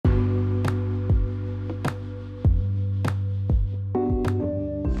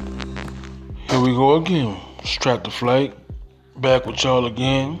go again. Strap the flight. Back with y'all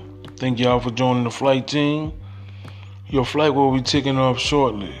again. Thank y'all for joining the flight team. Your flight will be taking off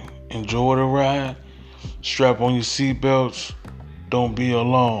shortly. Enjoy the ride. Strap on your seatbelts. Don't be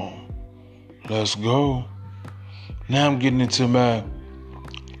alarmed. Let's go. Now I'm getting into my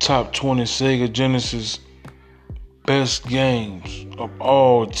top 20 Sega Genesis best games of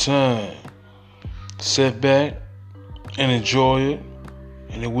all time. Sit back and enjoy it,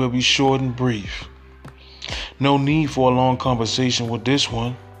 and it will be short and brief. No need for a long conversation with this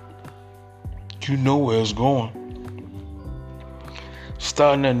one. You know where it's going.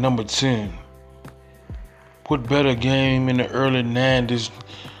 Starting at number 10. What better game in the early 90s,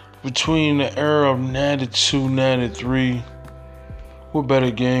 between the era of 92, 93, what better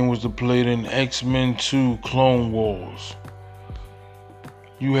game was to play than X-Men 2 Clone Wars?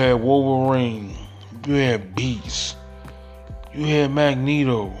 You had Wolverine, you had Beast, you had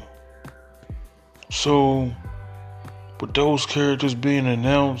Magneto. So, with those characters being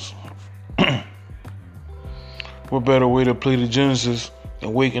announced, what better way to play the Genesis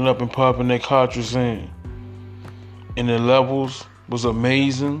than waking up and popping that cartridge in? And the levels was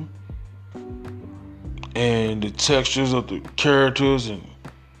amazing, and the textures of the characters and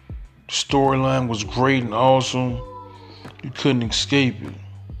the storyline was great and awesome. You couldn't escape it.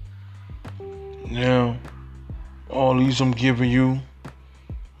 Now, all these I'm giving you,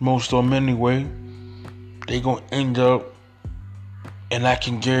 most of them anyway, they gonna end up, and I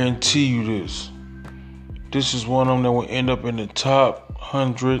can guarantee you this is one of them that will end up in the top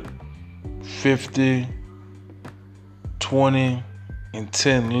 100, 50, 20, and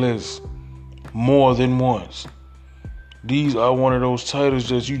 10 lists more than once. These are one of those titles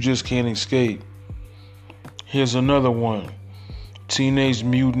that you just can't escape. Here's another one. Teenage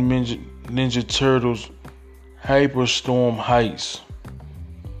Mutant Ninja Turtles Hyperstorm Heist.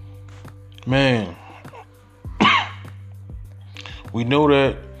 Man, we know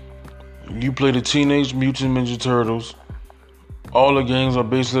that you play the Teenage Mutant Ninja Turtles, all the games are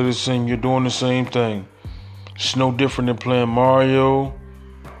basically the same. You're doing the same thing. It's no different than playing Mario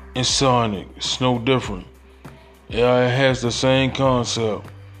and Sonic. It's no different. Yeah, it has the same concept.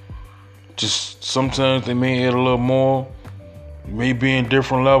 Just sometimes they may add a little more. It may be in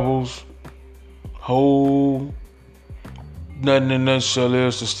different levels. Whole nothing in a nutshell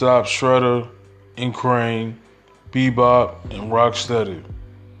is to stop Shredder and Crane, Bebop and Rocksteady.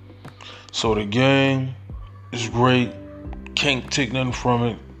 So the game is great. Can't take nothing from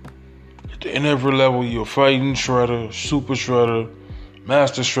it. In every level, you're fighting Shredder, Super Shredder,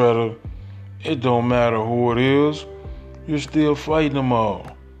 Master Shredder. It don't matter who it is. You're still fighting them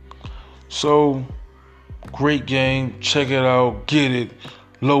all. So, great game. Check it out. Get it.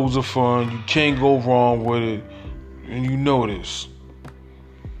 Loads of fun. You can't go wrong with it. And you know this.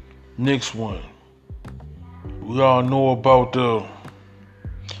 Next one. We all know about the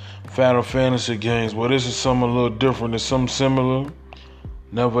Final Fantasy games, but this is something a little different. It's something similar.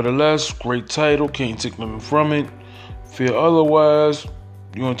 Nevertheless, great title. Can't take nothing from it. Feel otherwise,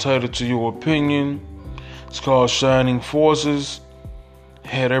 you're entitled to your opinion. It's called Shining Forces.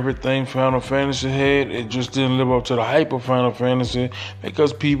 Had everything Final Fantasy had. It just didn't live up to the hype of Final Fantasy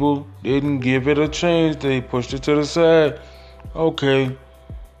because people didn't give it a chance. They pushed it to the side. Okay.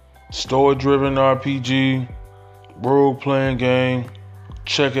 Story-driven RPG. Role-playing game.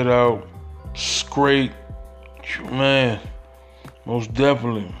 Check it out. It's great. Man. Most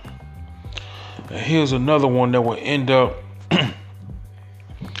definitely. And here's another one that will end up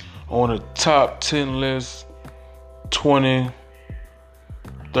on the top 10 list. 20,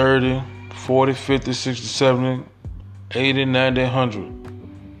 30, 40, 50, 60, 70, 80, 90,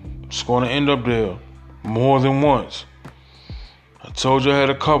 100. It's going to end up there more than once. I told you I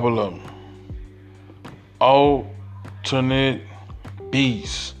had a couple of them. Alternate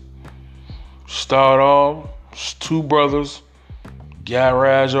Beasts. Start off, it's two brothers. Guy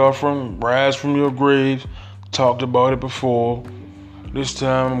rise from your grave. Talked about it before. This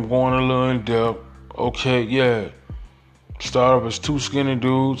time I'm going a little in depth. Okay, yeah. Start off as two skinny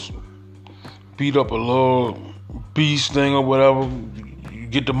dudes. Beat up a little beast thing or whatever. You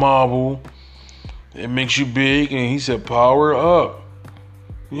get the marble. It makes you big, and he said, power up.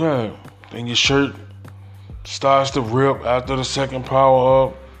 Yeah. Then your shirt starts to rip after the second power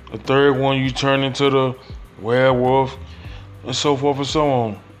up. The third one, you turn into the werewolf, and so forth and so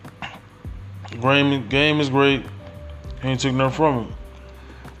on. Game is great. Ain't took nothing from it.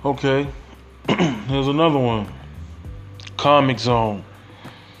 Okay. Here's another one. Comic Zone.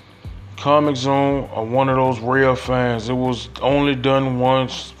 Comic Zone are one of those rare fans. It was only done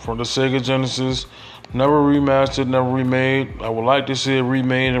once for the Sega Genesis. Never remastered, never remade. I would like to see it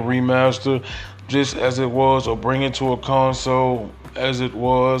remade and remastered just as it was, or bring it to a console as it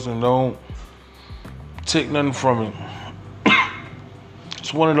was, and don't take nothing from it.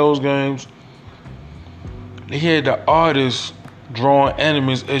 It's one of those games. They had the artists drawing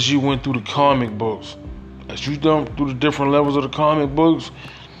enemies as you went through the comic books. As you went through the different levels of the comic books,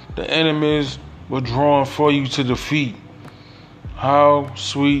 the enemies were drawn for you to defeat. How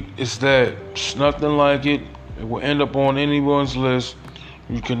sweet is that? It's nothing like it. It will end up on anyone's list.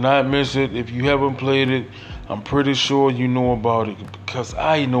 You cannot miss it. If you haven't played it, I'm pretty sure you know about it, because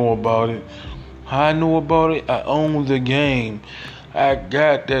I know about it. How I know about it? I own the game. I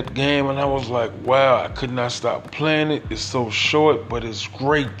got that game and I was like, wow, I could not stop playing it. It's so short, but it's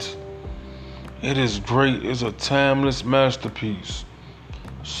great. It is great. It's a timeless masterpiece.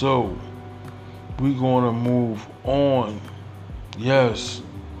 So, we're going to move on. Yes,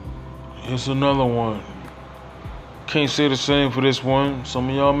 here's another one. Can't say the same for this one. Some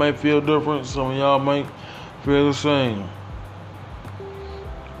of y'all might feel different. Some of y'all might feel the same.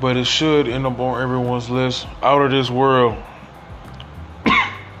 But it should end up on everyone's list. Out of This World.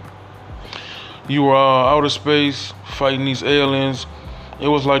 You were out of space fighting these aliens. It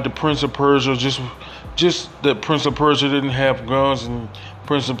was like the Prince of Persia, just that Prince of Persia didn't have guns, and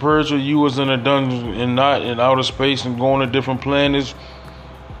Prince of Persia, you was in a dungeon and not in outer space and going to different planets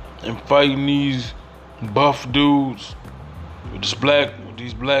and fighting these buff dudes with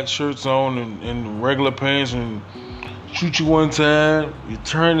these black shirts on and regular pants, and shoot you one time, you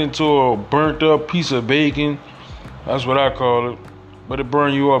turn into a burnt up piece of bacon. That's what I call it. But it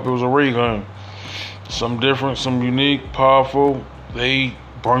burned you up. It was a ray gun. Something different, something unique, powerful. They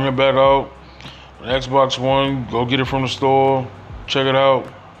bring it back out. Xbox One, go get it from the store. Check it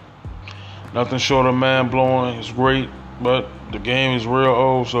out. Nothing short of mind blowing. It's great, but the game is real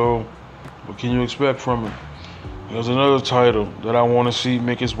old, so what can you expect from it? There's another title that I want to see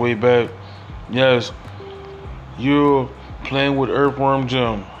make its way back. Yes, you're playing with Earthworm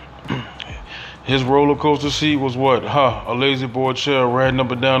Jim. His roller coaster seat was what? A lazy boy chair riding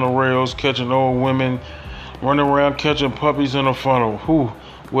up and down the rails, catching old women, running around catching puppies in a funnel.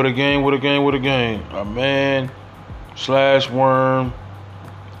 What a game, what a game, what a game. A man / worm,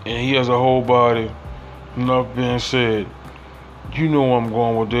 and he has a whole body. Enough being said. You know where I'm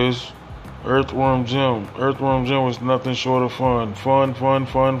going with this. Earthworm Jim. Earthworm Jim was nothing short of fun. Fun, fun,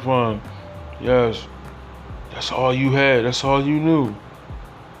 fun, fun. Yes. That's all you had. That's all you knew.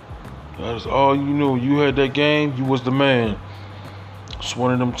 That's all you knew. You had that game, you was the man. It's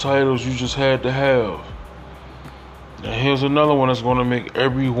one of them titles you just had to have. Now here's another one that's going to make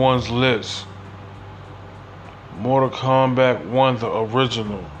everyone's list. Mortal Kombat 1, the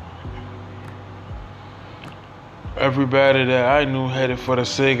original. Everybody that I knew had it for the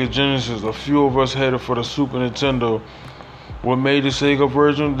Sega Genesis. A few of us had it for the Super Nintendo. What made the Sega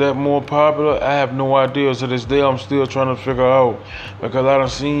version that more popular, I have no idea. To this day, I'm still trying to figure out, because I done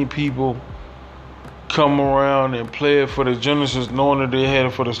seen people come around and play it for the Genesis knowing that they had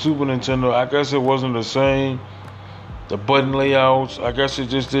it for the Super Nintendo. I guess it wasn't the same. The button layouts, I guess it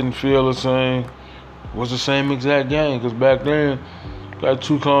just didn't feel the same. It was the same exact game, because back then, got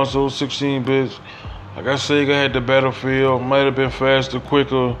two consoles, 16 bits. I guess Sega had the better feel. Might have been faster,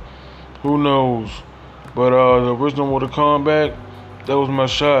 quicker. Who knows? But the original Mortal Kombat, that was my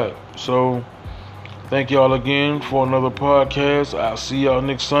shot. So, thank y'all again for another podcast. I'll see y'all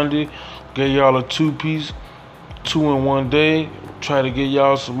next Sunday. Get y'all a 2-piece, 2 in 1 day. Try to get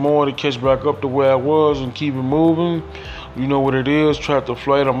y'all some more to catch back up to where I was and keep it moving. You know what it is. Trap the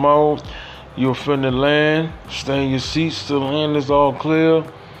flight of mode. You're finna land. Stay in your seats till the land is all clear.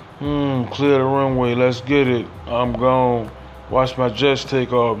 Clear the runway. Let's get it. I'm gone. Watch my jets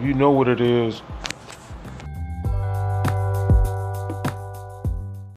take off. You know what it is.